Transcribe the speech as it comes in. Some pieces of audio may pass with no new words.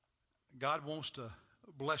God wants to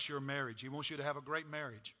bless your marriage. He wants you to have a great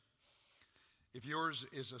marriage. If yours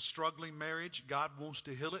is a struggling marriage, God wants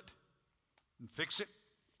to heal it and fix it.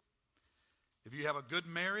 If you have a good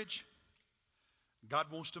marriage,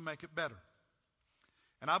 God wants to make it better.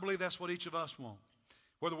 And I believe that's what each of us want.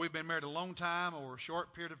 Whether we've been married a long time or a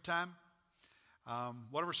short period of time,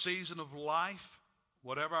 whatever season of life,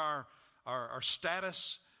 whatever our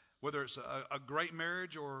status, whether it's a great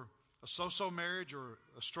marriage or a so-so marriage or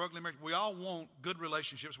a struggling marriage, we all want good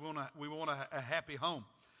relationships. We want a happy home.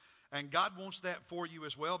 And God wants that for you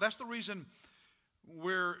as well. That's the reason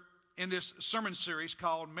we're in this sermon series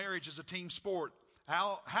called Marriage is a Team Sport.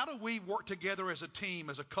 How do we work together as a team,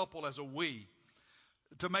 as a couple, as a we,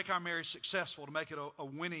 to make our marriage successful, to make it a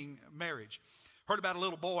winning marriage? Heard about a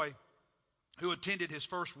little boy who attended his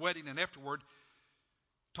first wedding, and afterward,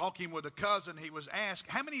 talking with a cousin, he was asked,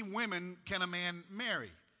 how many women can a man marry?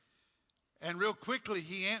 And real quickly,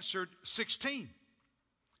 he answered 16.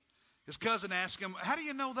 His cousin asked him, how do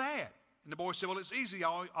you know that? And the boy said, well, it's easy.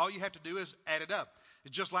 All you have to do is add it up.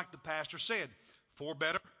 It's just like the pastor said, 4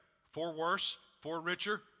 better, 4 worse, 4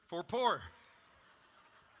 richer, 4 poorer.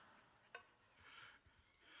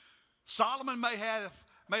 Solomon may have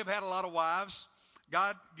had a lot of wives.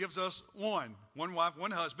 God gives us one wife, one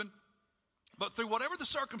husband. But through whatever the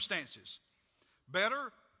circumstances,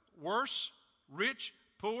 better, worse, rich,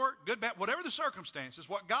 poor, good, bad, whatever the circumstances,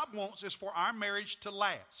 what God wants is for our marriage to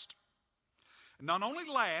last. Not only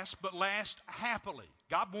last, but last happily.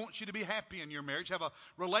 God wants you to be happy in your marriage, have a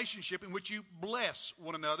relationship in which you bless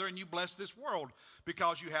one another and you bless this world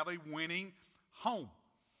because you have a winning home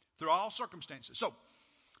through all circumstances. So,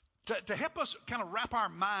 to help us kind of wrap our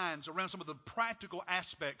minds around some of the practical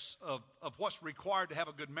aspects of what's required to have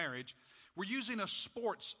a good marriage, we're using a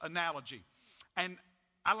sports analogy. And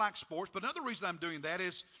I like sports, but another reason I'm doing that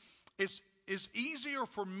is it's easier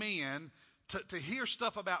for men to hear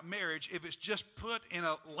stuff about marriage if it's just put in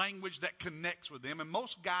a language that connects with them. And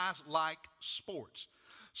most guys like sports.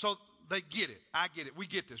 So they get it. I get it. We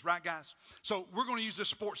get this, right, guys? So we're going to use this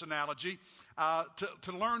sports analogy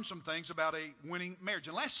to learn some things about a winning marriage.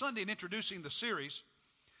 And last Sunday in introducing the series,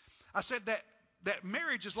 I said that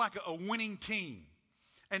marriage is like a winning team.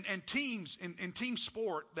 And teams in team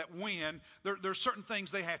sport that win, there's certain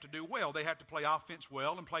things they have to do well. They have to play offense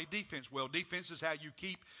well and play defense well. Defense is how you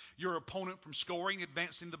keep your opponent from scoring,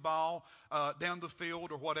 advancing the ball down the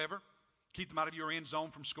field or whatever. Keep them out of your end zone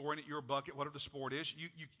from scoring at your bucket, whatever the sport is.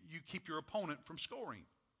 You keep your opponent from scoring.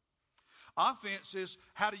 Offense is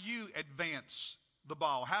how do you advance the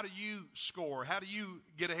ball? How do you score? How do you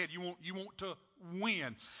get ahead? You want to win.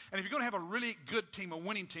 And if you're going to have a really good team, a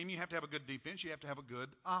winning team, you have to have a good defense. You have to have a good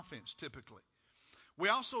offense, typically. We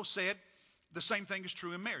also said the same thing is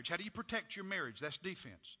true in marriage. How do you protect your marriage? That's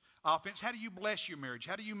defense. Offense, how do you bless your marriage?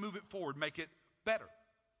 How do you move it forward, make it better?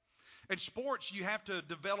 In sports, you have to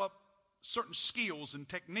develop certain skills and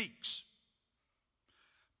techniques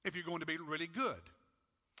if you're going to be really good.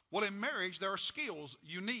 Well, in marriage, there are skills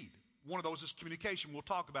you need. One of those is communication. We'll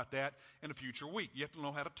talk about that in a future week. You have to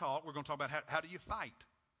know how to talk. We're going to talk about how do you fight?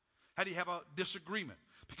 How do you have a disagreement?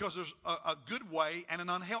 Because there's a good way and an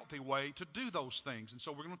unhealthy way to do those things. And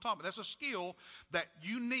so we're going to talk about that's a skill that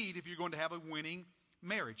you need if you're going to have a winning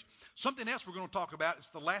marriage. Something else we're going to talk about, it's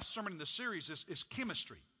the last sermon in the series, is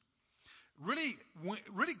chemistry.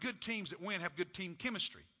 Really good teams that win have good team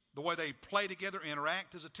chemistry. The way they play together,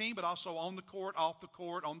 interact as a team, but also on the court, off the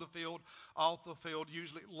court, on the field, off the field,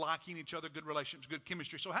 usually liking each other, good relationships, good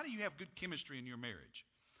chemistry. So how do you have good chemistry in your marriage?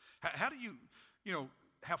 How do you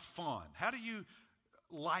have fun? How do you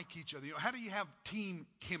like each other? How do you have team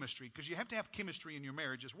chemistry? Because you have to have chemistry in your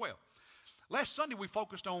marriage as well. Last Sunday, we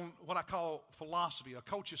focused on what I call philosophy, a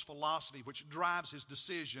coach's philosophy, which drives his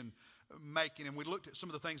decision making. And we looked at some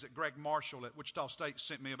of the things that Greg Marshall at Wichita State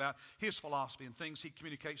sent me about his philosophy and things he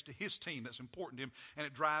communicates to his team that's important to him. And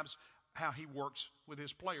it drives how he works with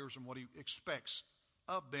his players and what he expects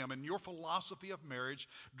of them. And your philosophy of marriage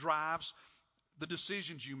drives the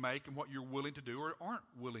decisions you make and what you're willing to do or aren't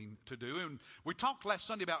willing to do. And we talked last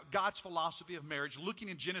Sunday about God's philosophy of marriage, looking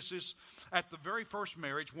in Genesis at the very first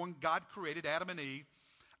marriage, one God created, Adam and Eve.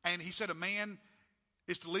 And he said a man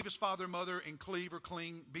is to leave his father and mother and cleave or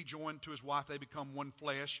cling, be joined to his wife. They become one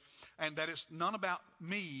flesh. And that it's none about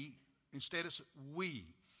me. Instead, it's we.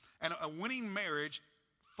 And a winning marriage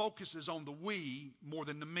focuses on the we more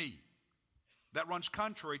than the me. That runs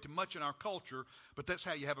contrary to much in our culture, but that's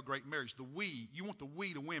how you have a great marriage. The we, you want the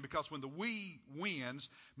we to win, because when the we wins,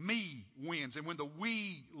 me wins. And when the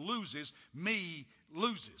we loses, me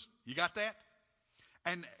loses. You got that?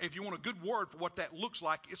 And if you want a good word for what that looks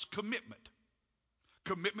like, it's commitment.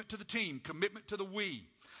 Commitment to the team, commitment to the we.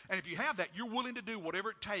 And if you have that, you're willing to do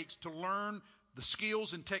whatever it takes to learn the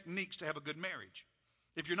skills and techniques to have a good marriage.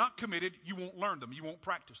 If you're not committed, you won't learn them. You won't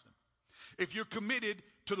practice them. If you're committed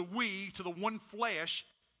to the one flesh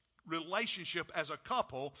relationship as a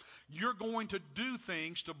couple, you're going to do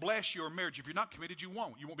things to bless your marriage. If you're not committed, you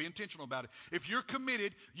won't. You won't be intentional about it. If you're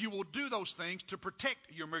committed, you will do those things to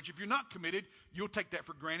protect your marriage. If you're not committed, you'll take that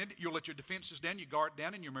for granted. You'll let your defenses down, your guard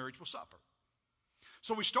down, and your marriage will suffer.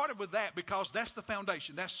 So we started with that because that's the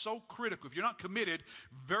foundation. That's so critical. If you're not committed,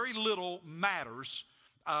 very little matters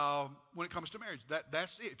when it comes to marriage.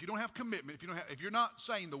 That's it. If you don't have commitment, if you're not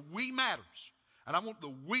saying the we matters, and I want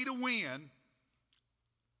the we to win,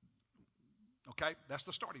 okay, that's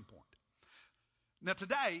the starting point. Now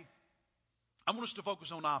today, I want us to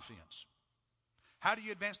focus on offense. How do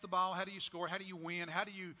you advance the ball? How do you score? How do you win? How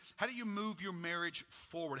do you move your marriage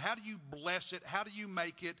forward? How do you bless it? How do you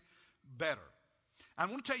make it better? I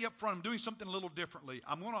want to tell you up front, I'm doing something a little differently.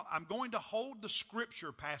 I'm going to hold the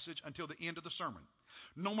scripture passage until the end of the sermon.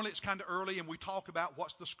 Normally it's kind of early and we talk about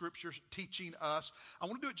what's the scripture teaching us. I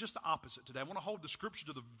want to do it just the opposite today. I want to hold the scripture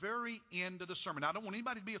to the very end of the sermon. Now, I don't want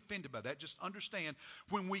anybody to be offended by that. Just understand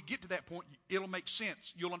when we get to that point, it'll make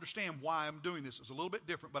sense. You'll understand why I'm doing this. It's a little bit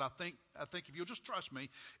different, but I think if you'll just trust me,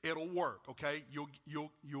 it'll work. Okay,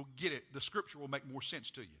 you'll get it. The scripture will make more sense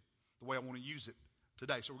to you the way I want to use it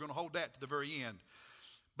today. So we're going to hold that to the very end.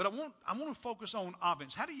 But I want to focus on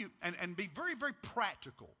offense. How do you and be very, very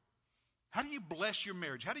practical. How do you bless your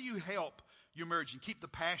marriage? How do you help your marriage and keep the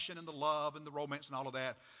passion and the love and the romance and all of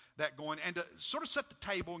that going? And to sort of set the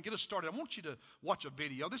table and get us started, I want you to watch a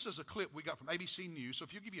video. This is a clip we got from ABC News. So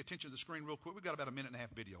if you'll give your attention to the screen real quick, we've got about a minute and a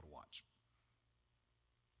half video to watch.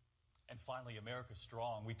 And finally, America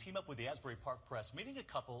Strong. We team up with the Asbury Park Press, meeting a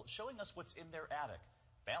couple, showing us what's in their attic.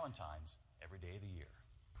 Valentine's every day of the year.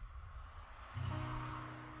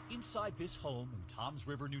 Inside this home in Toms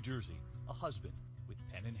River, New Jersey, a husband with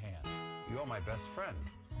pen in hand. You're my best friend.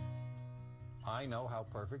 I know how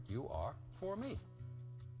perfect you are for me.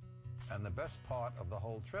 And the best part of the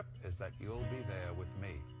whole trip is that you'll be there with me.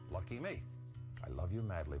 Lucky me. I love you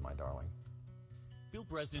madly, my darling. Bill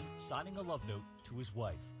Bresnan signing a love note to his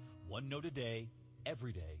wife. One note a day,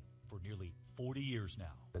 every day, for nearly 40 years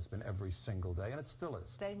now. It's been every single day, and it still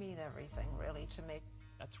is. They mean everything, really, to me.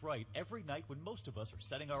 That's right. Every night when most of us are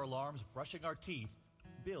setting our alarms, brushing our teeth,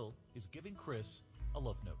 Bill is giving Chris a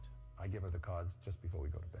love note. I give her the cards just before we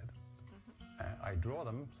go to bed. I draw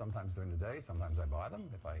them sometimes during the day, sometimes I buy them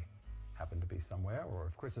if I happen to be somewhere, or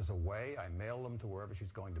if Chris is away, I mail them to wherever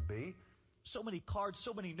she's going to be. So many cards,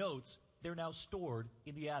 so many notes, they're now stored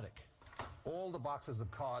in the attic. All the boxes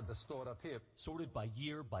of cards are stored up here. Sorted by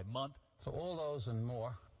year, by month. So all those and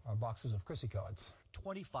more are boxes of Chrissy cards.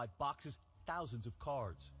 25 boxes, thousands of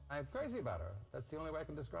cards. I'm crazy about her. That's the only way I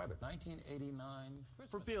can describe it. 1989 Christmas.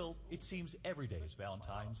 For Bill, it seems every day is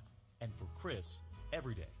Valentine's. And for Chris,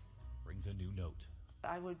 every day brings a new note.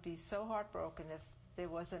 I would be so heartbroken if there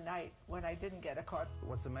was a night when I didn't get a card.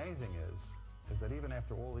 What's amazing is that even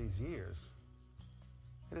after all these years,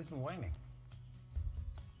 it isn't waning.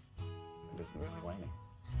 It isn't really waning.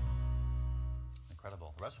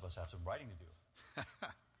 Incredible. The rest of us have some writing to do.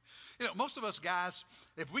 You know, most of us guys,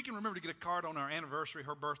 if we can remember to get a card on our anniversary,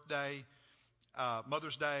 her birthday,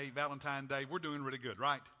 Mother's Day, Valentine's Day, we're doing really good,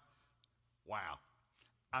 right? Wow.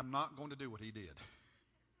 I'm not going to do what he did.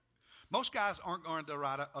 Most guys aren't going to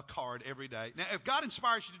write a card every day. Now, if God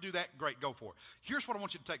inspires you to do that, great, go for it. Here's what I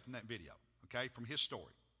want you to take from that video, okay, from his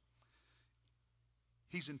story.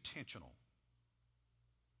 He's intentional.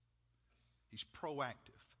 He's proactive.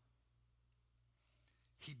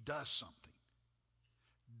 He does something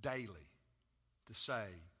daily to say,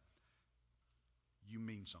 you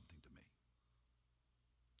mean something to me.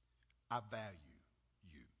 I value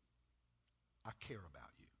you. I care about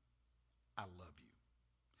you. I love you.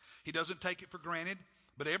 He doesn't take it for granted,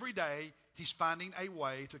 but every day he's finding a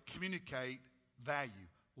way to communicate value,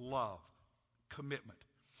 love, commitment.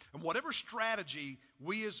 And whatever strategy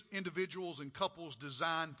we as individuals and couples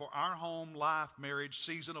design for our home, life, marriage,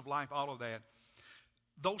 season of life, all of that,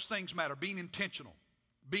 those things matter. Being intentional,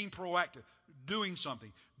 being proactive, doing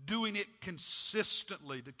something, doing it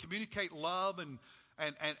consistently to communicate love and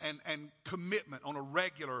commitment on a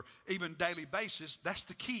regular, even daily basis, that's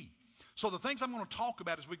the key. So the things I'm going to talk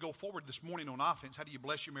about as we go forward this morning on offense, how do you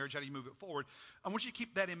bless your marriage, how do you move it forward, I want you to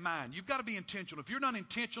keep that in mind. You've got to be intentional. If you're not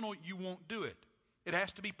intentional, you won't do it. It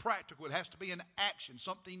has to be practical. It has to be an action,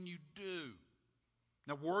 something you do.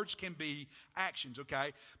 Now, words can be actions,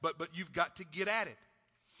 okay? But you've got to get at it.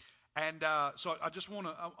 And so I just want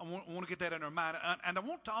to get that in our mind. And I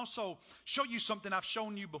want to also show you something I've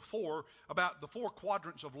shown you before about the 4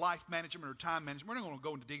 quadrants of life management or time management. We're not going to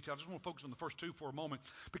go into detail. I just want to focus on the first 2 for a moment,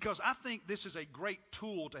 because I think this is a great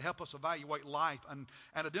tool to help us evaluate life and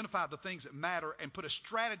identify the things that matter and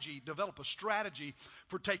develop a strategy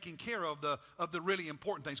for taking care of the really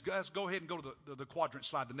important things. Guys, go ahead and go to the quadrant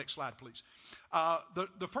slide, the next slide, please.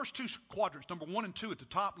 The first 2 quadrants, number 1 and 2 at the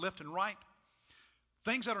top, left and right,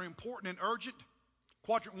 things that are important and urgent.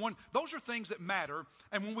 Quadrant 1, those are things that matter.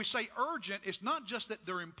 And when we say urgent, it's not just that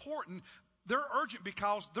they're important. They're urgent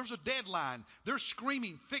because there's a deadline. They're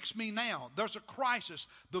screaming, fix me now. There's a crisis.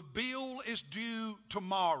 The bill is due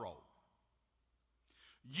tomorrow.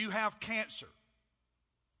 You have cancer.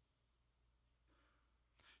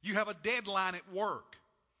 You have a deadline at work.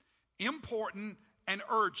 Important and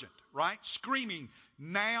urgent, right? Screaming,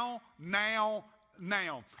 now, now,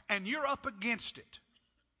 now. And you're up against it.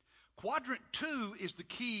 Quadrant 2 is the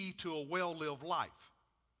key to a well-lived life.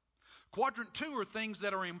 Quadrant 2 are things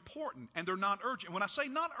that are important and they're not urgent. When I say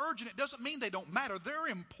not urgent, it doesn't mean they don't matter. They're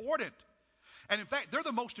important. And in fact, they're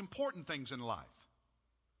the most important things in life.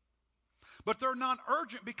 But they're not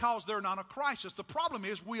urgent because they're not a crisis. The problem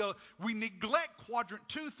is we neglect quadrant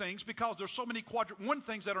 2 things because there's so many quadrant 1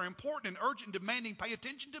 things that are important and urgent and demanding, pay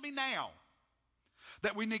attention to me now,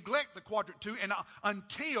 that we neglect the quadrant 2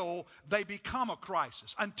 until they become a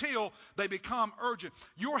crisis, until they become urgent.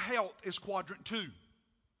 Your health is quadrant 2.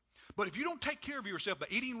 But if you don't take care of yourself by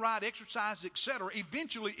eating right, exercise, etc.,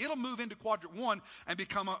 eventually it'll move into quadrant 1 and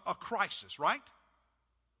become a crisis, right?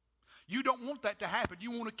 You don't want that to happen.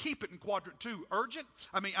 You want to keep it in quadrant 2. Urgent?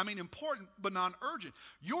 I mean important, but non-urgent.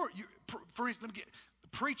 For instance,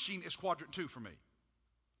 preaching is quadrant 2 for me.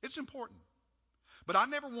 It's important. But I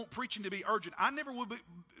never want preaching to be urgent. I never will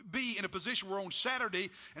be in a position where on Saturday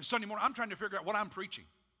and Sunday morning I'm trying to figure out what I'm preaching.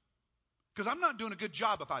 Because I'm not doing a good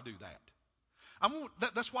job if I do that.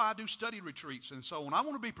 That's why I do study retreats and so on. I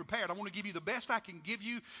want to be prepared. I want to give you the best I can give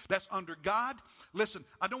you that's under God. Listen,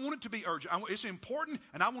 I don't want it to be urgent. It's important,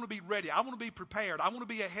 and I want to be ready. I want to be prepared. I want to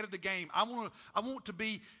be ahead of the game. I want to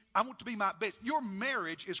be my best. Your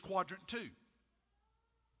marriage is quadrant 2.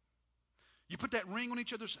 You put that ring on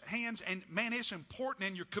each other's hands, and man, it's important,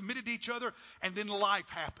 and you're committed to each other, and then life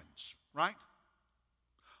happens, right?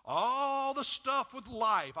 All the stuff with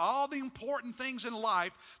life, all the important things in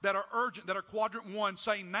life that are urgent, that are quadrant 1,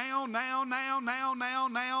 saying now, now, now, now, now,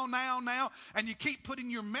 now, now, now, and you keep putting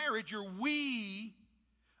your marriage, your we,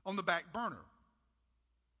 on the back burner.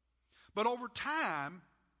 But over time,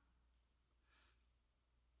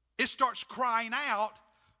 it starts crying out,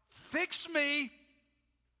 fix me,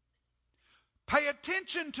 pay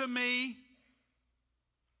attention to me,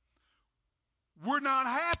 we're not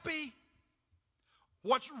happy.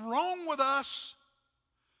 What's wrong with us?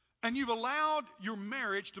 And you've allowed your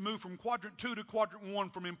marriage to move from quadrant 2 to quadrant 1,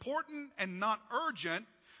 from important and not urgent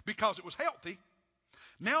because it was healthy.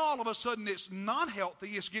 Now all of a sudden it's not healthy,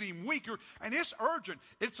 it's getting weaker, and it's urgent.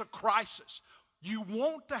 It's a crisis. You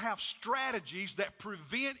want to have strategies that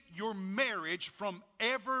prevent your marriage from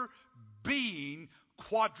ever being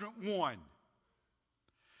quadrant 1.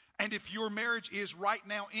 And if your marriage is right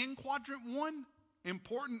now in quadrant 1,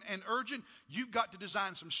 important and urgent, you've got to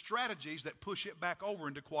design some strategies that push it back over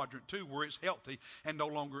into quadrant 2 where it's healthy and no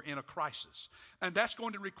longer in a crisis. And that's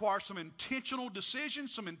going to require some intentional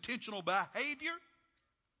decisions, some intentional behavior,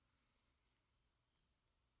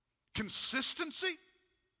 consistency,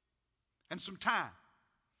 and some time.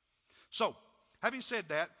 So, having said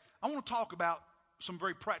that, I want to talk about some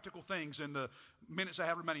very practical things in the minutes I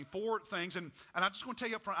have remaining. 4 things, and I'm just going to tell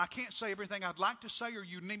you up front, I can't say everything I'd like to say or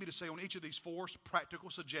you need me to say on each of these 4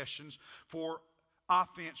 practical suggestions for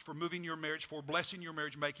offense, for moving your marriage, for blessing your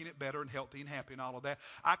marriage, making it better and healthy and happy and all of that.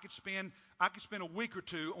 I could spend a week or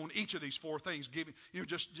 2 on each of these 4 things, giving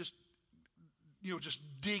just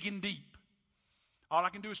digging deep. All I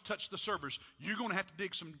can do is touch the surface. You're going to have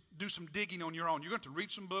to do some digging on your own. You're going to have to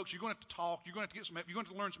read some books. You're going to have to talk. You're going to have to get some help. You're going to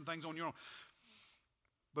have to learn some things on your own.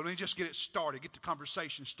 But let me just get it started, get the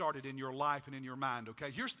conversation started in your life and in your mind,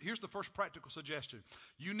 okay? Here's the first practical suggestion.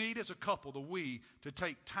 You need, as a couple, to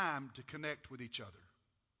take time to connect with each other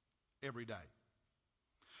every day.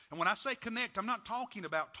 And when I say connect, I'm not talking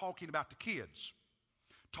about the kids,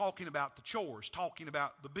 talking about the chores, talking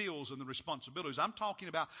about the bills and the responsibilities. I'm talking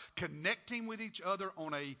about connecting with each other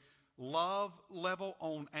on a love level,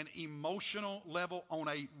 on an emotional level, on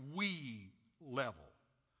a we level.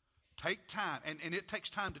 Take time, and it takes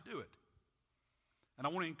time to do it. And I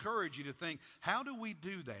want to encourage you to think, how do we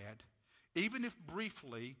do that, even if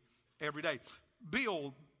briefly, every day?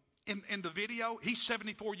 Bill in the video, he's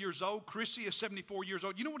 74 years old. Chrissy is 74 years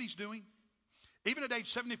old. You know what he's doing? Even at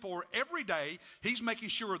age 74, every day, he's making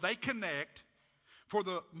sure they connect for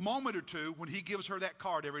the moment or two when he gives her that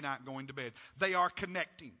card every night going to bed. They are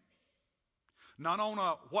connecting. Not on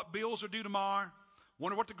what bills are due tomorrow,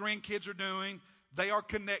 wonder what the grandkids are doing. They are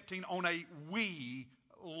connecting on a we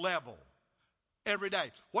level every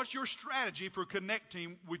day. What's your strategy for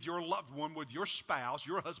connecting with your loved one, with your spouse,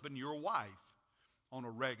 your husband, your wife on a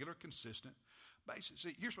regular, consistent basis?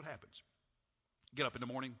 See, here's what happens. Get up in the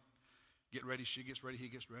morning, get ready, she gets ready, he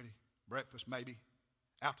gets ready. Breakfast maybe,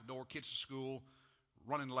 out the door, kids to school,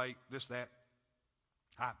 running late, this, that.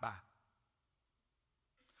 All right, bye.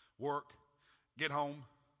 Work, get home,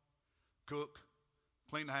 cook,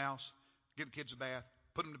 clean the house, get the kids a bath,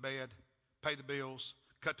 put them to bed, pay the bills,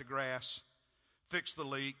 cut the grass, fix the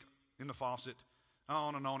leak in the faucet,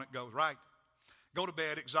 on and on it goes, right? Go to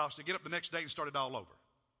bed exhausted, get up the next day and start it all over.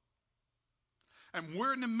 And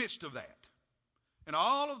we're in the midst of that. And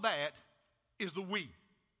all of that is the we.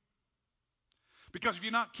 Because if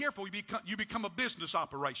you're not careful, you become a business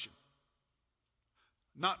operation,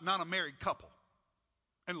 not a married couple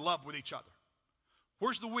in love with each other.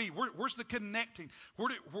 Where's the we? Where's the connecting?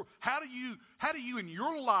 How do you in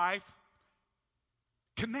your life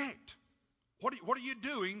connect? What are you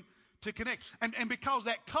doing to connect? And because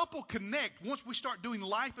that couple connect, once we start doing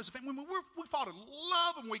life as a family, we fall in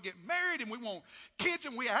love and we get married and we want kids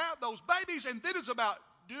and we have those babies, and then it's about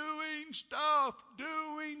doing stuff,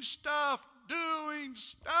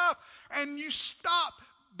 and you stop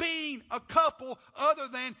being a couple other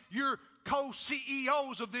than you're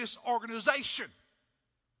co-CEOs of this organization.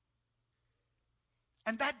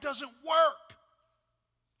 And that doesn't work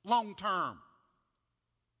long term.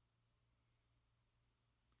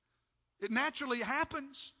 It naturally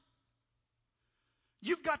happens.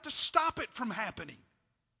 You've got to stop it from happening.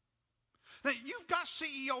 Now, you've got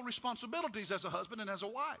CEO responsibilities as a husband and as a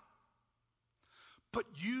wife. But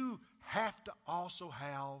you have to also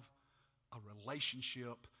have a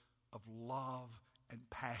relationship of love and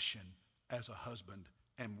passion as a husband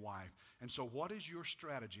and wife. And so what is your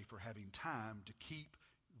strategy for having time to keep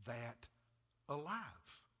that alive?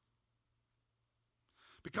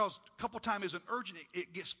 Because couple time isn't urgent,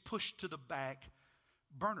 it gets pushed to the back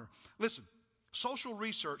burner. Listen, social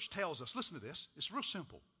research tells us, listen to this, it's real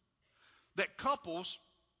simple, that couples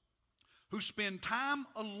who spend time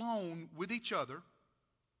alone with each other,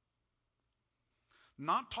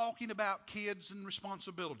 not talking about kids and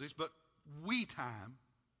responsibilities, but we time,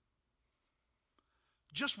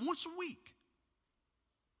 just once a week,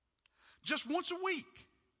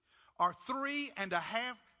 are 3.5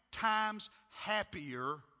 times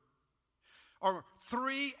happier, or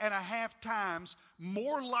 3.5 times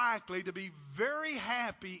more likely to be very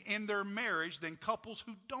happy in their marriage than couples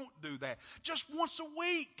who don't do that. Just once a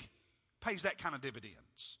week pays that kind of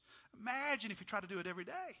dividends. Imagine if you try to do it every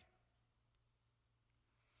day.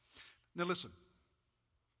 Now listen,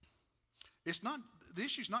 the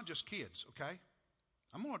issue's not just kids, okay?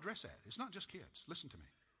 I'm going to address that. It's not just kids. Listen to me.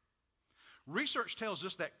 Research tells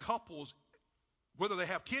us that couples, whether they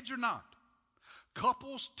have kids or not,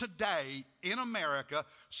 couples today in America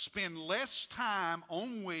spend less time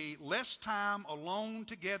alone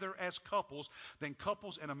together as couples than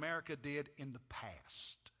couples in America did in the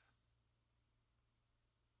past.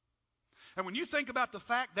 And when you think about the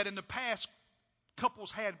fact that in the past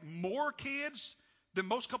couples had more kids than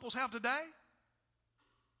most couples have today,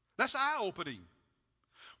 that's eye-opening.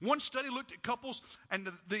 One study looked at couples and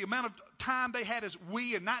the amount of time they had as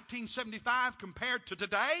we in 1975 compared to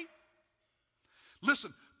today.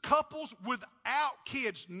 Listen, couples without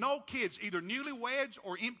kids, no kids, either newlyweds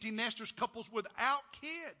or empty nesters, couples without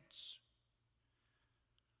kids,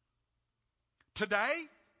 today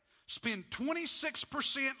spend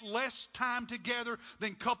 26% less time together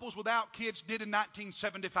than couples without kids did in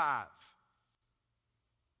 1975.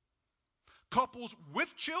 Couples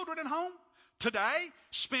with children at home today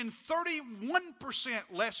spend 31%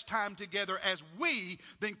 less time together as we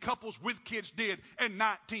than couples with kids did in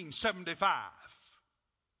 1975.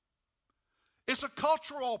 It's a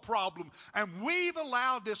cultural problem, and we've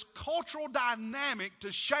allowed this cultural dynamic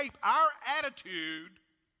to shape our attitude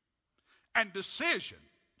and decisions.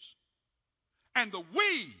 And the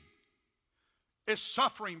we is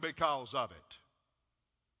suffering because of it.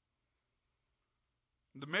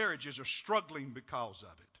 The marriages are struggling because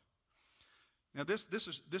of it. Now this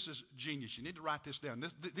is genius. You need to write this down.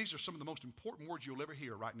 These are some of the most important words you'll ever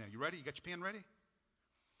hear right now. You ready? You got your pen ready?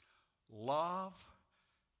 Love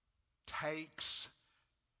takes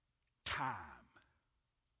time.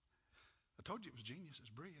 I told you it was genius. It's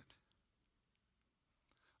brilliant.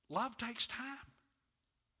 Love takes time.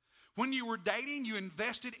 When you were dating, you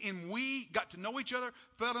invested in got to know each other,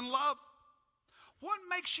 fell in love. What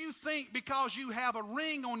makes you think because you have a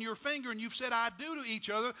ring on your finger and you've said I do to each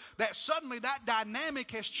other that suddenly that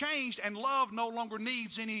dynamic has changed and love no longer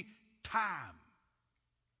needs any time?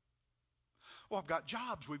 Well, I've got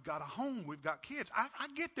jobs, we've got a home, we've got kids. I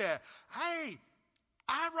get that. Hey,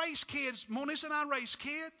 I raise kids. Moniz and I raise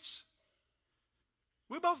kids.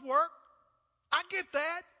 We both work. I get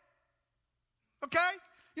that. Okay?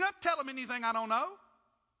 You're not telling me anything I don't know.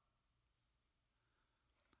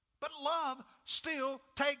 But love still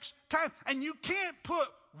takes time. And you can't put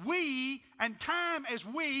we and time as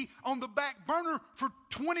we on the back burner for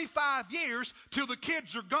 25 years till the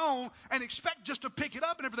kids are gone and expect just to pick it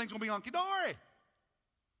up and everything's going to be hunky-dory.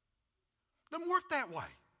 Doesn't work that way.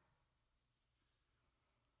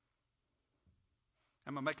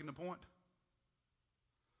 Am I making the point?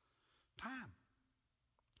 Time.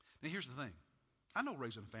 Now here's the thing. I know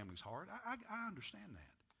raising a family is hard. I understand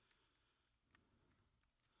that.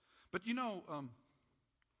 But you know,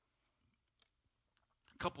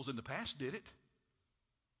 couples in the past did it.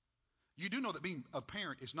 You do know that being a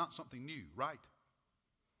parent is not something new, right?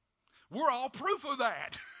 We're all proof of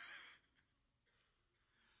that.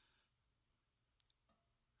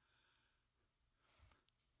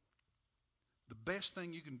 The best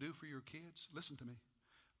thing you can do for your kids, listen to me,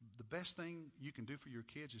 the best thing you can do for your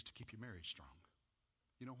kids is to keep your marriage strong.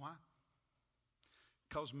 You know why?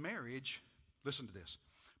 Because marriage, listen to this,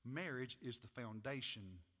 marriage is the foundation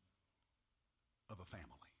of a family.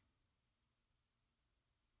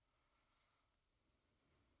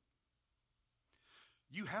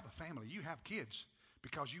 You have a family, you have kids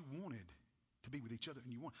because you wanted to be with each other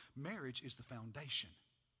and you want. Marriage is the foundation.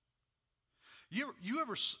 You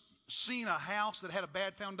ever seen a house that had a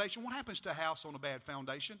bad foundation? What happens to a house on a bad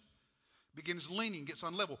foundation? It begins leaning, gets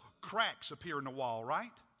unlevel, cracks appear in the wall,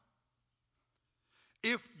 right?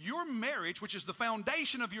 If your marriage, which is the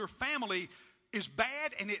foundation of your family, is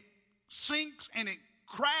bad and it sinks and it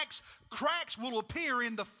cracks, cracks will appear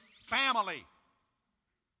in the family.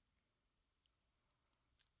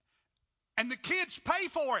 And the kids pay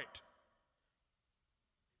for it.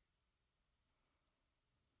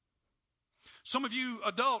 Some of you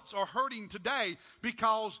adults are hurting today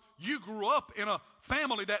because you grew up in a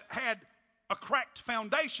family that had a cracked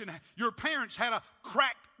foundation. Your parents had a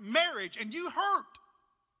cracked marriage and you hurt.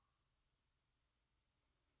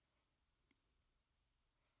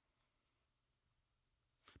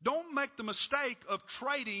 Don't make the mistake of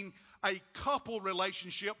trading a couple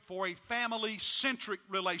relationship for a family-centric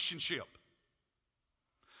relationship.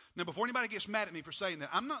 Now, before anybody gets mad at me for saying that,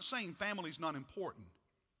 I'm not saying family is not important.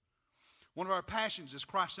 One of our passions is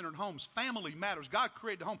Christ-centered homes. Family matters. God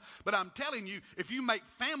created a home. But I'm telling you, if you make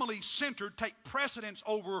family-centered take precedence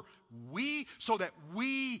over we, so that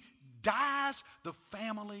we dies, the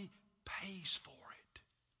family pays for it.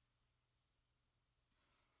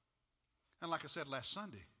 And like I said last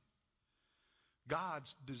Sunday,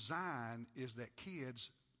 God's design is that kids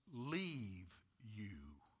leave you.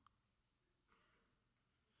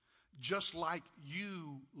 Just like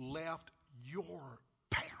you left your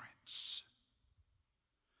parents.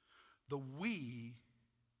 The we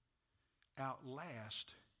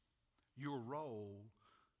outlast your role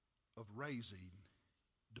of raising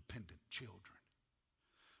dependent children.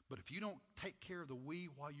 But if you don't take care of the we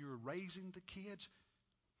while you're raising the kids,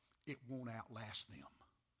 it won't outlast them.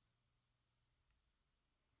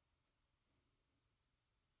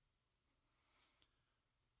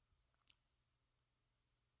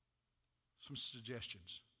 Some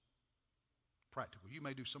suggestions. Practical. You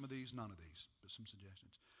may do some of these, none of these, but some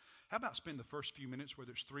suggestions. How about spend the first few minutes,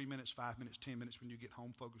 whether it's 3 minutes, 5 minutes, 10 minutes, when you get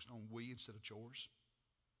home, focused on we instead of chores?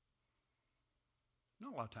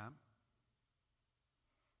 Not a lot of time,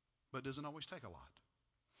 but it doesn't always take a lot.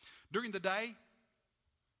 During the day,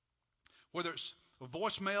 whether it's a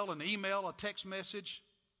voicemail, an email, a text message,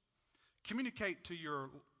 communicate to your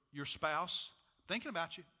spouse, thinking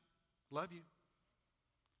about you, love you,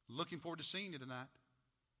 looking forward to seeing you tonight.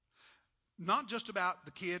 Not just about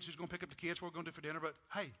the kids, who's going to pick up the kids, what we're going to do for dinner, but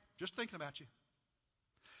hey, just thinking about you.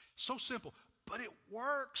 So simple, but it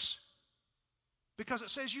works because it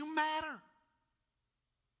says you matter.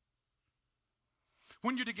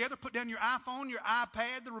 When you're together, put down your iPhone, your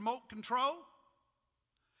iPad, the remote control.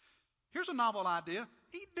 Here's a novel idea.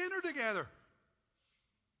 Eat dinner together.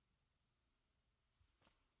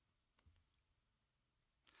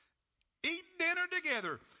 Eat dinner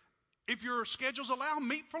together. If your schedules allow,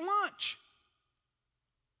 meet for lunch.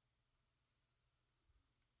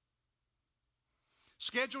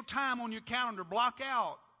 Schedule time on your calendar. Block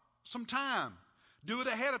out some time. Do it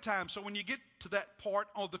ahead of time so when you get to that part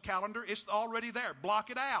of the calendar, it's already there. Block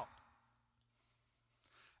it out.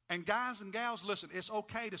 And guys and gals, listen, it's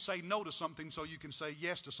okay to say no to something so you can say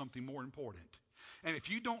yes to something more important. And if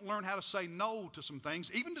you don't learn how to say no to some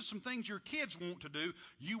things, even to some things your kids want to do,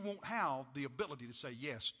 you won't have the ability to say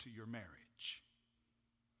yes to your marriage.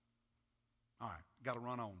 All right, got to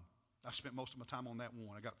run on. I spent most of my time on that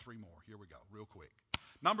one. I got 3 more. Here we go, real quick.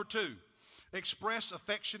 Number 2, express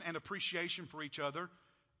affection and appreciation for each other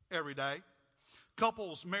every day.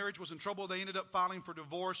 Couples' marriage was in trouble. They ended up filing for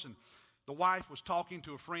divorce, and the wife was talking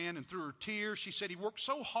to a friend, and through her tears, she said he worked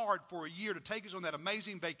so hard for a year to take us on that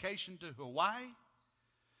amazing vacation to Hawaii,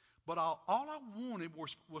 but all I wanted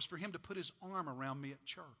was for him to put his arm around me at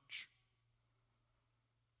church.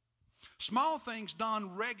 Small things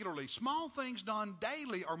done regularly, small things done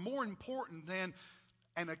daily are more important than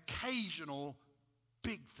an occasional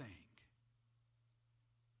big thing.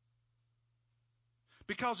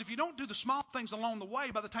 Because if you don't do the small things along the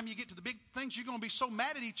way, by the time you get to the big things, you're going to be so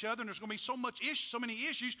mad at each other, and there's going to be so many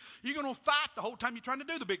issues, you're going to fight the whole time you're trying to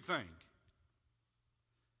do the big thing.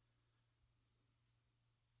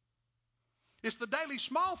 It's the daily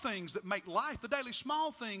small things that make life, the daily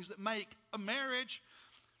small things that make a marriage.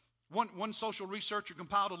 One social researcher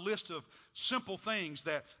compiled a list of simple things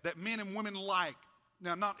that men and women like.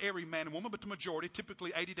 Now, not every man and woman, but the majority,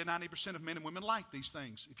 typically 80 to 90% of men and women like these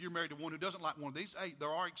things. If you're married to one who doesn't like one of these, hey, there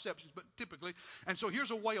are exceptions, but typically. And so here's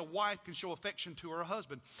a way a wife can show affection to her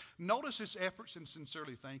husband. Notice his efforts and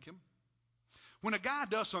sincerely thank him. When a guy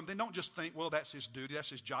does something, don't just think, well, that's his duty, that's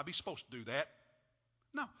his job, he's supposed to do that.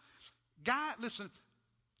 No. Guy, listen,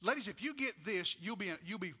 ladies, if you get this, you'll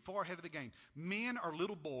be far ahead of the game. Men are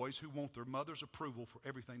little boys who want their mother's approval for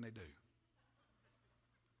everything they do.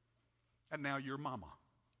 And now you're mama.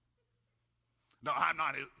 No, I'm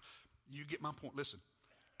not. You get my point. Listen,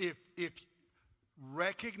 if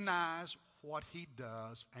recognize what he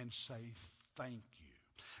does and say thank you.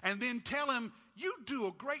 And then tell him, you do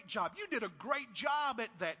a great job. You did a great job at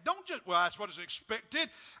that. Don't just, well, that's what is expected.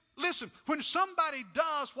 Listen, when somebody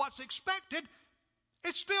does what's expected,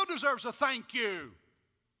 it still deserves a thank you.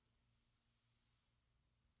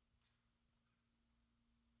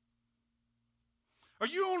 Are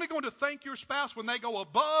you only going to thank your spouse when they go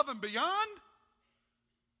above and beyond?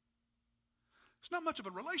 It's not much of a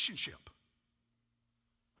relationship.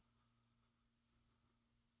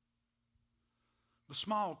 The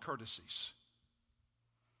small courtesies.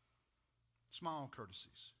 Small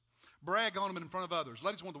courtesies. Brag on them in front of others.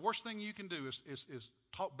 Ladies, one of the worst things you can do is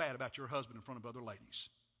talk bad about your husband in front of other ladies.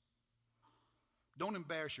 Don't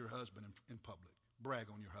embarrass your husband in public. Brag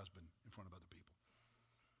on your husband in front of other people.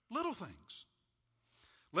 Little things.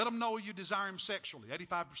 Let them know you desire him sexually.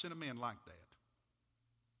 85% of men like that.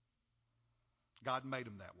 God made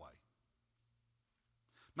them that way.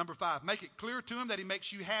 Number 5, make it clear to him that he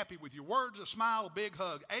makes you happy with your words, a smile, a big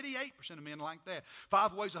hug. 88% of men like that.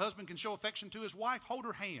 5 ways a husband can show affection to his wife. Hold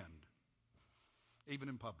her hand, even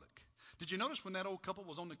in public. Did you notice when that old couple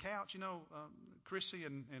was on the couch, Chrissy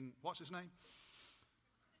and what's his name?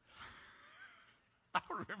 I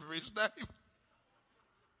don't remember his name.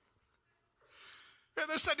 Yeah,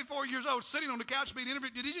 they're 74 years old, sitting on the couch being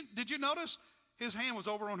interviewed. Did you notice his hand was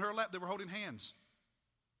over on her lap? They were holding hands.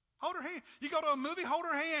 Hold her hand. You go to a movie, hold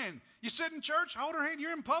her hand. You sit in church, hold her hand.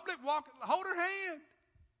 You're in public, hold her hand.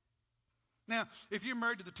 Now, if you're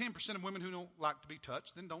married to the 10% of women who don't like to be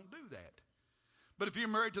touched, then don't do that. But if you're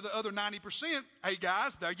married to the other 90%, hey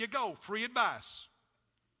guys, there you go. Free advice.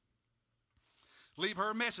 Leave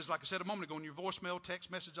her a message, like I said a moment ago, on your voicemail, text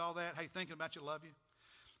message, all that. Hey, thinking about you, love you.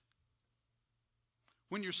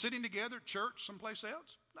 When you're sitting together at church, someplace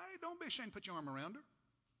else, hey, don't be ashamed to put your arm around her.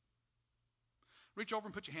 Reach over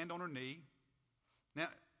and put your hand on her knee. Now,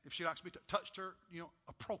 if she likes to be touched her,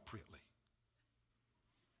 appropriately.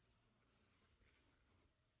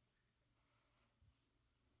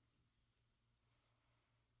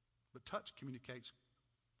 But touch communicates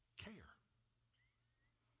care.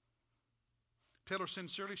 Tell her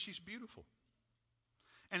sincerely she's beautiful.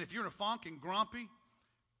 And if you're in a funk and grumpy,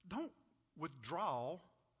 don't withdraw.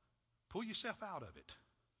 Pull yourself out of it.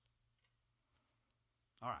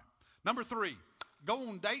 All right. Number 3, go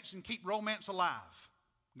on dates and keep romance alive.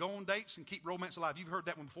 Go on dates and keep romance alive. You've heard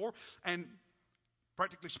that one before. And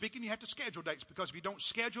practically speaking, you have to schedule dates, because if you don't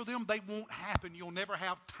schedule them, they won't happen. You'll never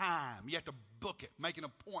have time. You have to book it, make an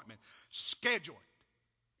appointment, schedule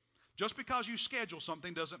it. Just because you schedule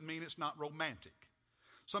something doesn't mean it's not romantic.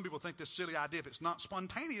 Some people think this silly idea, if it's not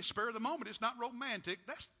spontaneous, spur of the moment, it's not romantic.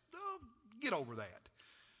 Get over that.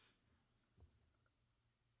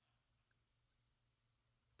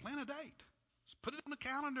 Plan a date. Put it on the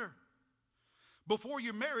calendar. Before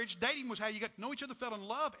your marriage, dating was how you got to know each other, fell in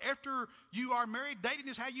love. After you are married, dating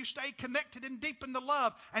is how you stay connected and deepen the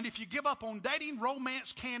love. And if you give up on dating,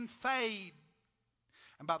 romance can fade.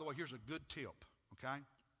 And by the way, here's a good tip, okay?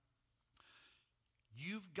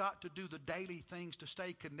 You've got to do the daily things to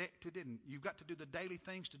stay connected, and you've got to do the daily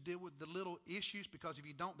things to deal with the little issues, because if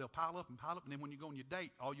you don't, they'll pile up, and then when you go on your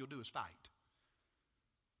date, all you'll do is fight.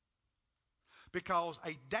 Because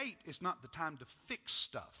a date is not the time to fix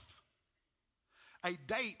stuff. A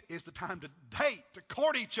date is the time to date, to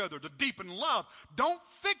court each other, to deepen love. Don't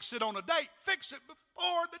fix it on a date. Fix it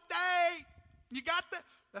before the date. You got that?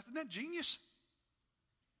 Isn't that genius?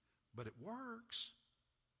 But it works.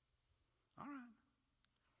 All right.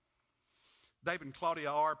 David and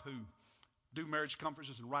Claudia Arp, who do marriage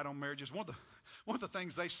conferences and write on marriages, one of the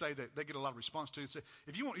things they say that they get a lot of response to is,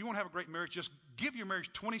 if you want to have a great marriage, just give your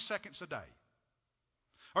marriage 20 seconds a day.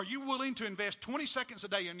 Are you willing to invest 20 seconds a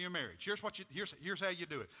day in your marriage? Here's how you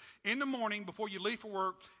do it. In the morning, before you leave for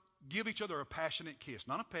work, give each other a passionate kiss.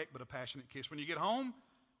 Not a peck, but a passionate kiss. When you get home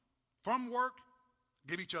from work,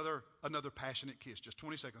 give each other another passionate kiss. Just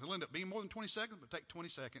 20 seconds. It'll end up being more than 20 seconds, but take 20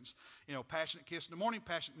 seconds. Passionate kiss in the morning,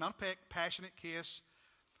 not a peck, passionate kiss.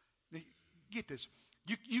 Get this.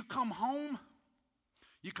 You come home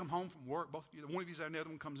from work, both one of you's there and the other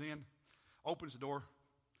one comes in, opens the door.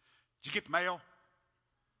 Did you get the mail?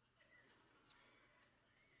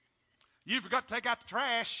 You forgot to take out the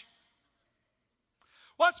trash.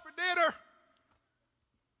 What's for dinner?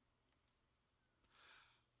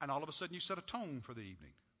 And all of a sudden you set a tone for the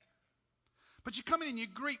evening. But you come in and you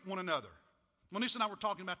greet one another. Melissa and I were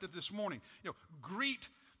talking about this morning. Greet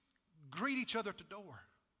each other at the door.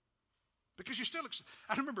 Because you're still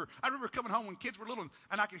I remember coming home when kids were little,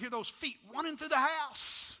 and I could hear those feet running through the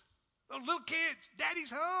house. Those little kids,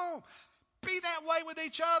 Daddy's home. Be that way with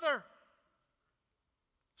each other.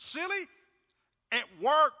 Silly? It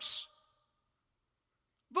works.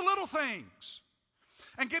 The little things.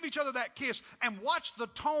 And give each other that kiss. And watch the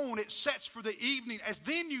tone it sets for the evening, as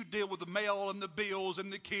then you deal with the mail and the bills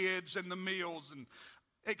and the kids and the meals and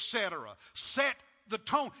etc. Set the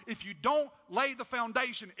tone. If you don't lay the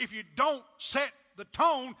foundation, if you don't set the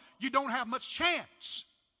tone, you don't have much chance.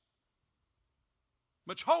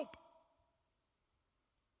 Much hope.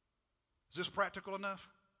 Is this practical enough?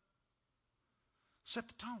 Set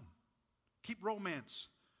the tone. Keep romance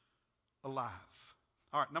alive.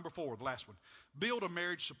 All right, number 4, the last one. Build a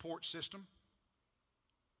marriage support system.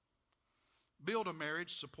 Build a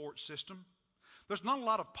marriage support system. There's not a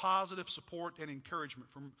lot of positive support and encouragement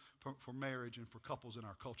for marriage and for couples in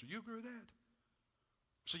our culture. You agree with that?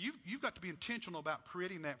 So you've got to be intentional about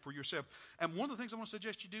creating that for yourself. And one of the things I want to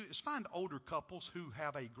suggest you do is find older couples who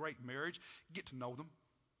have a great marriage. Get to know them.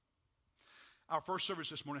 Our first service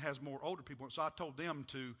this morning has more older people, so I told them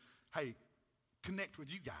to, hey, connect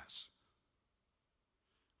with you guys.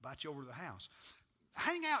 Invite you over to the house.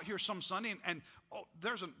 Hang out here some Sunday, and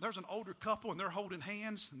there's an older couple, and they're holding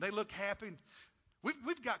hands, and they look happy. We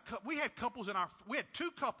had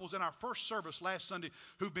 2 couples in our first service last Sunday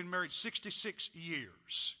who've been married 66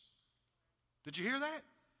 years. Did you hear that?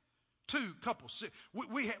 2 couples.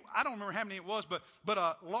 I don't remember how many it was, but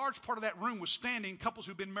a large part of that room was standing couples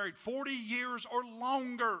who've been married 40 years or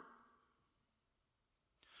longer.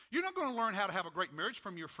 You're not going to learn how to have a great marriage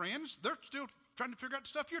from your friends. They're still trying to figure out the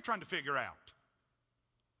stuff you're trying to figure out.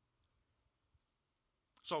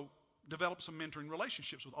 So develop some mentoring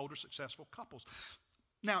relationships with older, successful couples.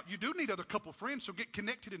 Now, you do need other couple friends, so get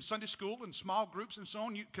connected in Sunday school and small groups and so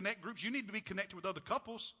on. You connect groups. You need to be connected with other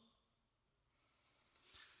couples.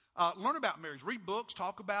 Learn about marriage. Read books.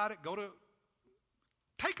 Talk about it.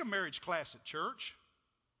 Take a marriage class at church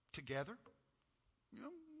together.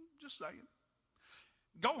 Just saying.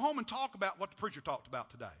 Go home and talk about what the preacher talked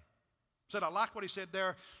about today. Said, I like what he said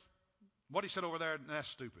there. What he said over there, that's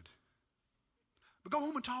stupid. But go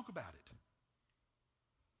home and talk about it.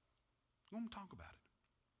 Go home and talk about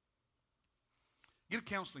it. Get a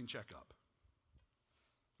counseling checkup.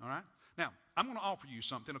 All right? Now, I'm going to offer you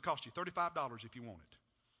something. It'll cost you $35 if you want it.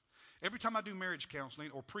 Every time I do marriage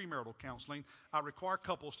counseling or premarital counseling, I require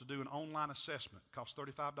couples to do an online assessment. It costs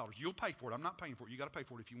 $35. You'll pay for it. I'm not paying for it. You got to pay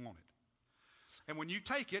for it if you want it. And when you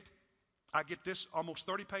take it, I get this almost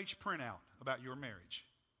 30-page printout about your marriage.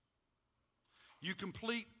 You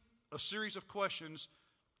complete a series of questions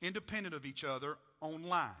independent of each other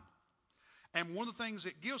online. And one of the things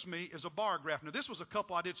it gives me is a bar graph. Now, this was a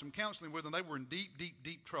couple I did some counseling with, and they were in deep, deep,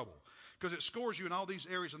 deep trouble. Because it scores you in all these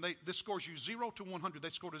areas, and this scores you 0 to 100. They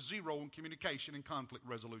scored a 0 in communication and conflict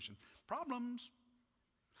resolution. Problems.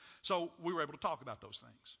 So we were able to talk about those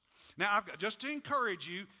things. Now, just to encourage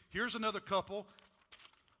you, here's another couple.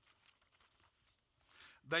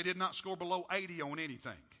 They did not score below 80 on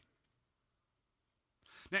anything.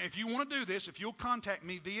 Now, if you want to do this, if you'll contact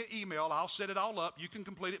me via email, I'll set it all up. You can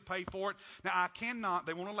complete it, pay for it. Now, I cannot,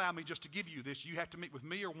 they won't allow me just to give you this. You have to meet with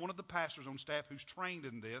me or one of the pastors on staff who's trained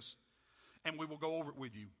in this, and we will go over it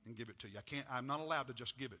with you and give it to you. I'm not allowed to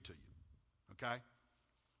just give it to you. Okay?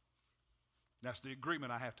 That's the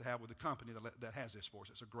agreement I have to have with the company that has this for us.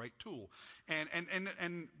 It's a great tool.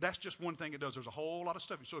 And that's just one thing it does. There's a whole lot of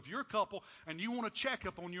stuff. So if you're a couple and you want to check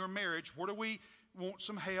up on your marriage, where do we want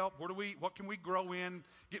some help? What can we grow in,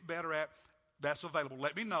 get better at? That's available.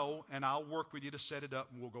 Let me know, and I'll work with you to set it up,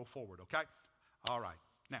 and we'll go forward, okay? All right.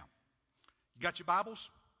 Now, you got your Bibles?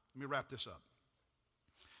 Let me wrap this up.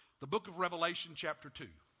 The book of Revelation, chapter 2.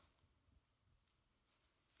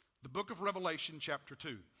 The book of Revelation, chapter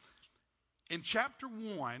 2. In chapter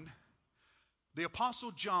 1, the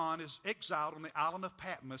Apostle John is exiled on the island of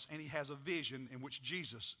Patmos, and he has a vision in which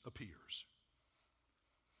Jesus appears.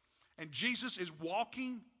 And Jesus is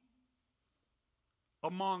walking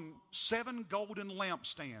among 7 golden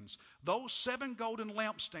lampstands. Those 7 golden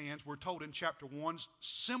lampstands, we're told in chapter 1,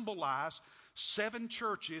 symbolize 7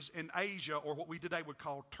 churches in Asia, or what we today would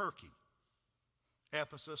call Turkey.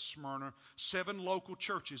 Ephesus, Smyrna, 7 local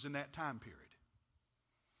churches in that time period.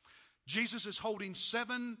 Jesus is holding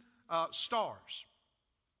 7 stars.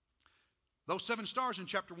 Those 7 stars in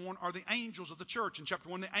chapter 1 are the angels of the church. In chapter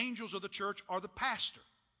 1, the angels of the church are the pastor.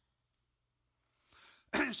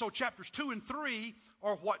 So chapters 2 and 3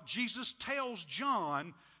 are what Jesus tells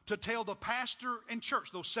John to tell the pastor and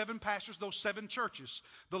church, those 7 pastors, those 7 churches,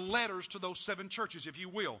 the letters to those 7 churches, if you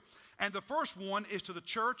will. And the first one is to the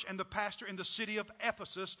church and the pastor in the city of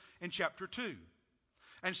Ephesus in chapter 2.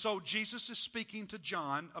 And so Jesus is speaking to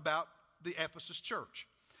John about the Ephesus church.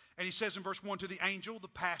 And he says in verse 1, to the angel, the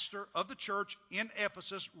pastor of the church in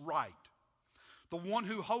Ephesus, write. The one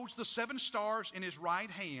who holds the 7 stars in his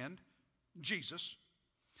right hand, Jesus.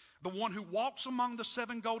 The one who walks among the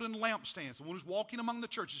 7 golden lampstands, the one who's walking among the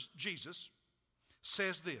churches, Jesus,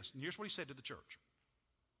 says this. And here's what he said to the church.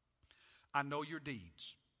 I know your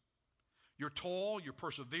deeds, your toil, your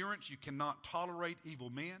perseverance. You cannot tolerate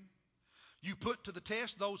evil men. You put to the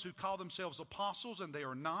test those who call themselves apostles, and they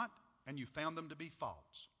are not, and you found them to be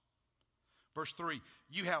false. Verse 3,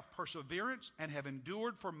 you have perseverance and have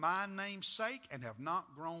endured for my name's sake and have not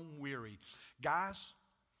grown weary. Guys,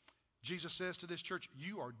 Jesus says to this church,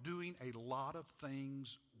 you are doing a lot of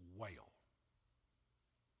things well.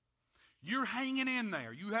 You're hanging in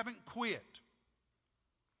there. You haven't quit.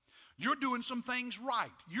 You're doing some things right.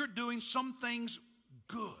 You're doing some things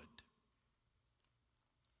good.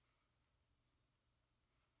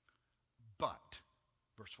 But,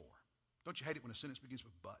 verse 4. Don't you hate it when a sentence begins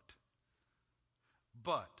with but?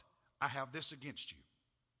 But I have this against you.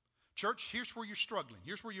 Church, here's where you're struggling.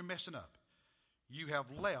 Here's where you're messing up. You have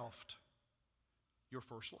left your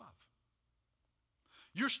first love.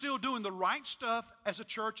 You're still doing the right stuff as a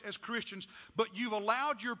church, as Christians, but you've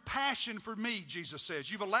allowed your passion for me, Jesus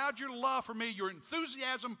says. You've allowed your love for me, your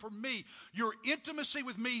enthusiasm for me, your intimacy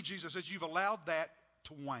with me, Jesus says. You've allowed that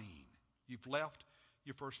to wane. You've left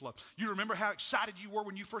your first love. You remember how excited you were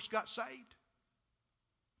when you first got saved?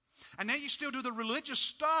 And now you still do the religious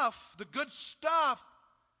stuff, the good stuff,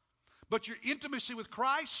 but your intimacy with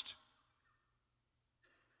Christ,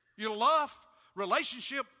 your love,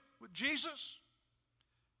 relationship with Jesus,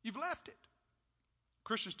 you've left it.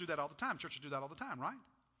 Christians do that all the time. Churches do that all the time, right?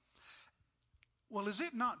 Well, is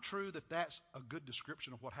it not true that that's a good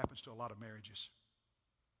description of what happens to a lot of marriages?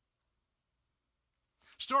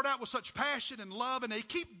 Start out with such passion and love, and they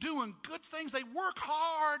keep doing good things. They work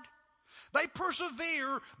hard. They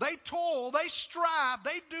persevere. They toil. They strive.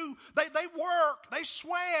 They work. They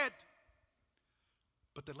sweat.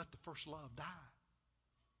 But they let the first love die.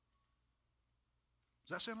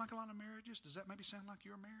 Does that sound like a lot of marriages? Does that maybe sound like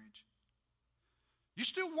your marriage? You're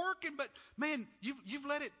still working, but man, you've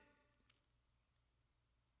let it.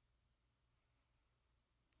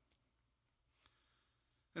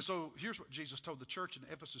 And so here's what Jesus told the church in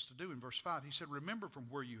Ephesus to do in verse 5. He said, remember from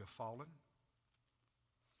where you have fallen.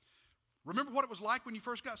 Remember what it was like when you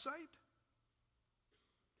first got saved?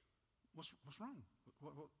 What's wrong?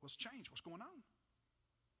 What's changed? What's going on?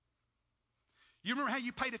 You remember how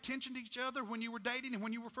you paid attention to each other when you were dating and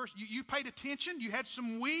when you were first? You paid attention. You had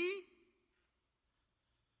some we.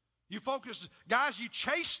 You focused. Guys, you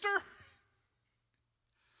chased her.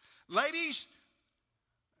 Ladies,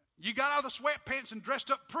 you got out of the sweatpants and dressed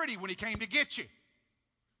up pretty when he came to get you.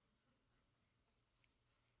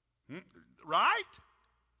 Right?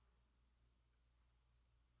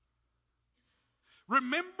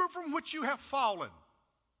 Remember from which you have fallen.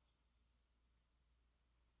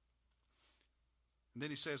 And then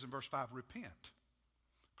he says in verse 5, repent.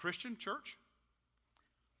 Christian church,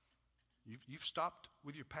 you've stopped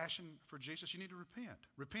with your passion for Jesus. You need to repent.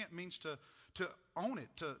 Repent means to own it,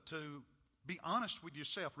 to be honest with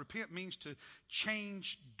yourself. Repent means to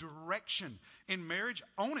change direction. In marriage,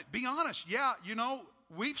 own it. Be honest. Yeah,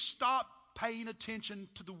 we've stopped paying attention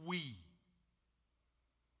to the we.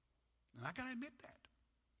 And I got to admit that.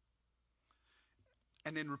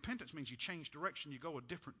 And then repentance means you change direction. You go a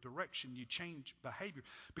different direction. You change behavior.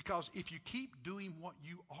 Because if you keep doing what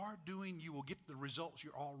you are doing, you will get the results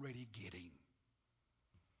you're already getting.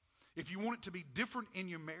 If you want it to be different in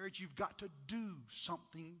your marriage, you've got to do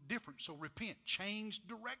something different. So repent. Change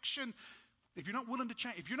direction. If you're not willing to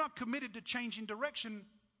change, if you're not committed to changing direction,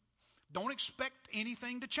 don't expect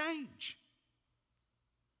anything to change.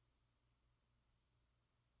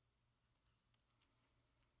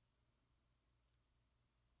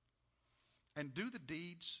 And do the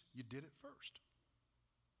deeds you did at first.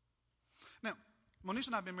 Now, Monisa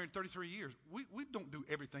and I have been married 33 years. We don't do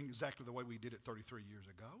everything exactly the way we did it 33 years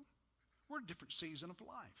ago. We're a different season of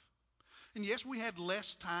life. And yes, we had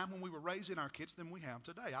less time when we were raising our kids than we have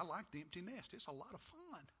today. I like the empty nest. It's a lot of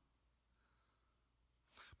fun.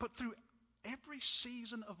 But through every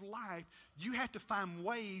season of life, you have to find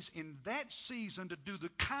ways in that season to do the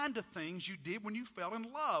kind of things you did when you fell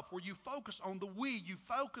in love, where you focus on the we, you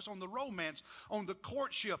focus on the romance, on the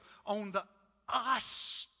courtship, on the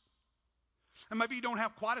us. And maybe you don't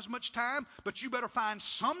have quite as much time, but you better find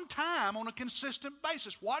some time on a consistent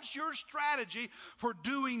basis. What's your strategy for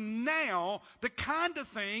doing now the kind of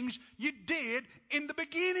things you did in the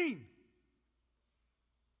beginning?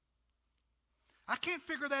 I can't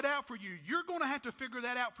figure that out for you. You're going to have to figure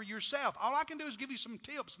that out for yourself. All I can do is give you some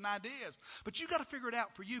tips and ideas. But you got to figure it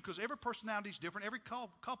out for you, because every personality is different. Every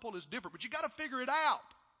couple is different. But you got to figure it out.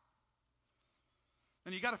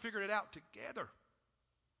 And you got to figure it out together.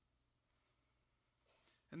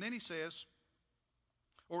 And then he says,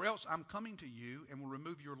 or else I'm coming to you and will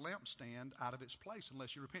remove your lampstand out of its place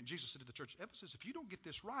unless you repent. Jesus said to the church of Ephesus, if you don't get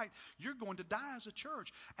this right, you're going to die as a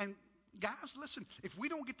church. And guys, listen, if we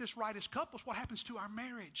don't get this right as couples, what happens to our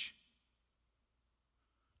marriage?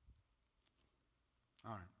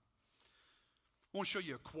 All right. I want to show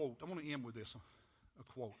you a quote. I want to end with this, a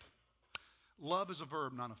quote. Love is a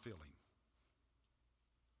verb, not a feeling.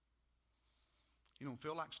 You don't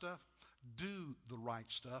feel like stuff? Do the right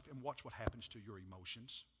stuff and watch what happens to your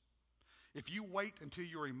emotions. If you wait until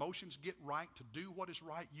your emotions get right to do what is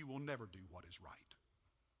right, you will never do what is right.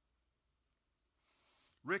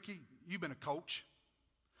 Ricky, you've been a coach.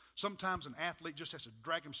 Sometimes an athlete just has to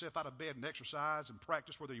drag himself out of bed and exercise and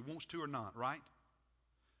practice whether he wants to or not, right?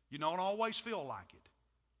 You don't always feel like it.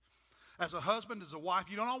 As a husband, as a wife,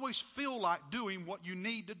 you don't always feel like doing what you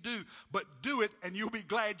need to do, but do it and you'll be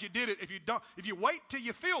glad you did it. If you wait till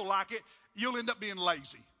you feel like it, you'll end up being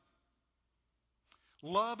lazy.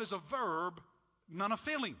 Love is a verb, not a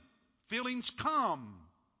feeling. Feelings come.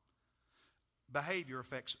 Behavior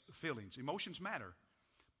affects feelings. Emotions matter.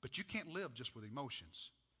 But you can't live just with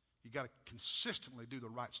emotions. You got to consistently do the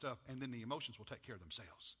right stuff, and then the emotions will take care of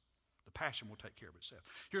themselves. The passion will take care of itself.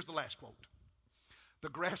 Here's the last quote. The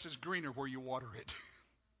grass is greener where you water it.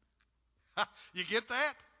 You get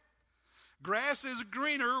that? Grass is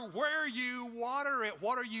greener where you water it.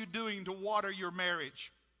 What are you doing to water your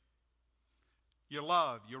marriage? Your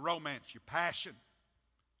love, your romance, your passion.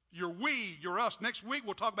 Your we, your us. Next week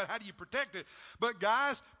we'll talk about how do you protect it. But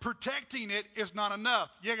guys, protecting it is not enough.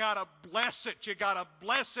 You got to bless it. You got to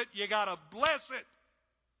bless it. You got to bless it.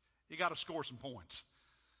 You got to score some points.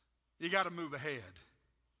 You got to move ahead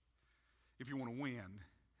if you want to win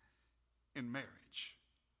in marriage.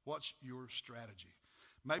 What's your strategy?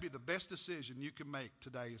 Maybe the best decision you can make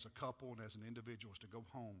today as a couple and as an individual is to go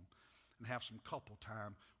home and have some couple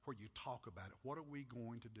time where you talk about it. What are we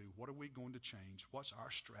going to do? What are we going to change? What's our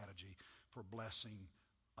strategy for blessing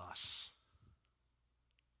us?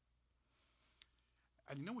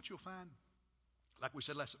 And you know what you'll find? Like we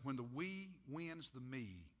said last, when the we wins, the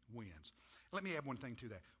me wins. Let me add one thing to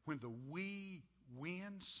that. When the we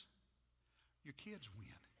wins, your kids win.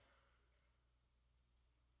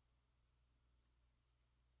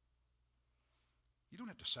 You don't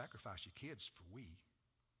have to sacrifice your kids for we.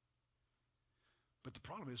 But the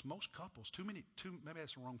problem is most couples, maybe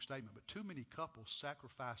that's the wrong statement, but too many couples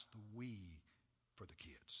sacrifice the we for the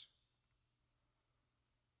kids.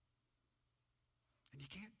 And you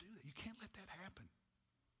can't do that. You can't let that happen.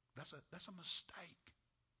 That's a mistake.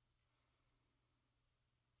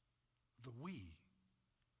 The we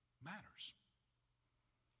matters.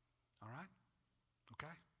 All right?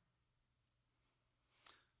 Okay?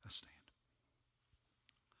 Let's stand.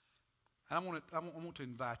 And I want to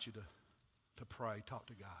invite you to pray, talk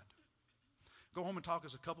to God. Go home and talk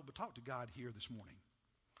as a couple, but talk to God here this morning.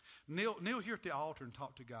 Kneel here at the altar and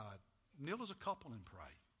talk to God. Kneel as a couple and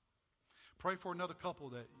pray. Pray for another couple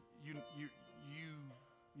that you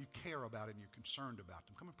care about and you're concerned about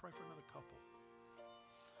them. Come and pray for another couple.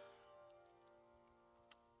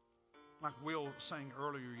 Like Will sang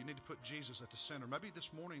earlier, you need to put Jesus at the center. Maybe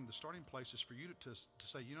this morning the starting place is for you to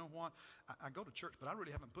say, you know what, I go to church, but I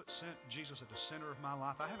really haven't put Jesus at the center of my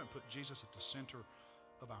life. I haven't put Jesus at the center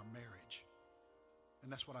of our marriage.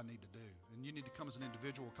 And that's what I need to do. And you need to come as an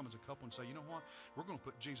individual, come as a couple and say, you know what, we're going to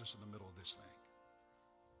put Jesus in the middle of this thing.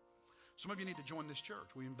 Some of you need to join this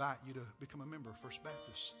church. We invite you to become a member of First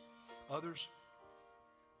Baptist. Others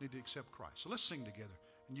need to accept Christ. So let's sing together,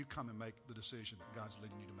 and you come and make the decision that God's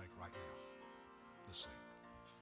leading you to make right now. Let's sing.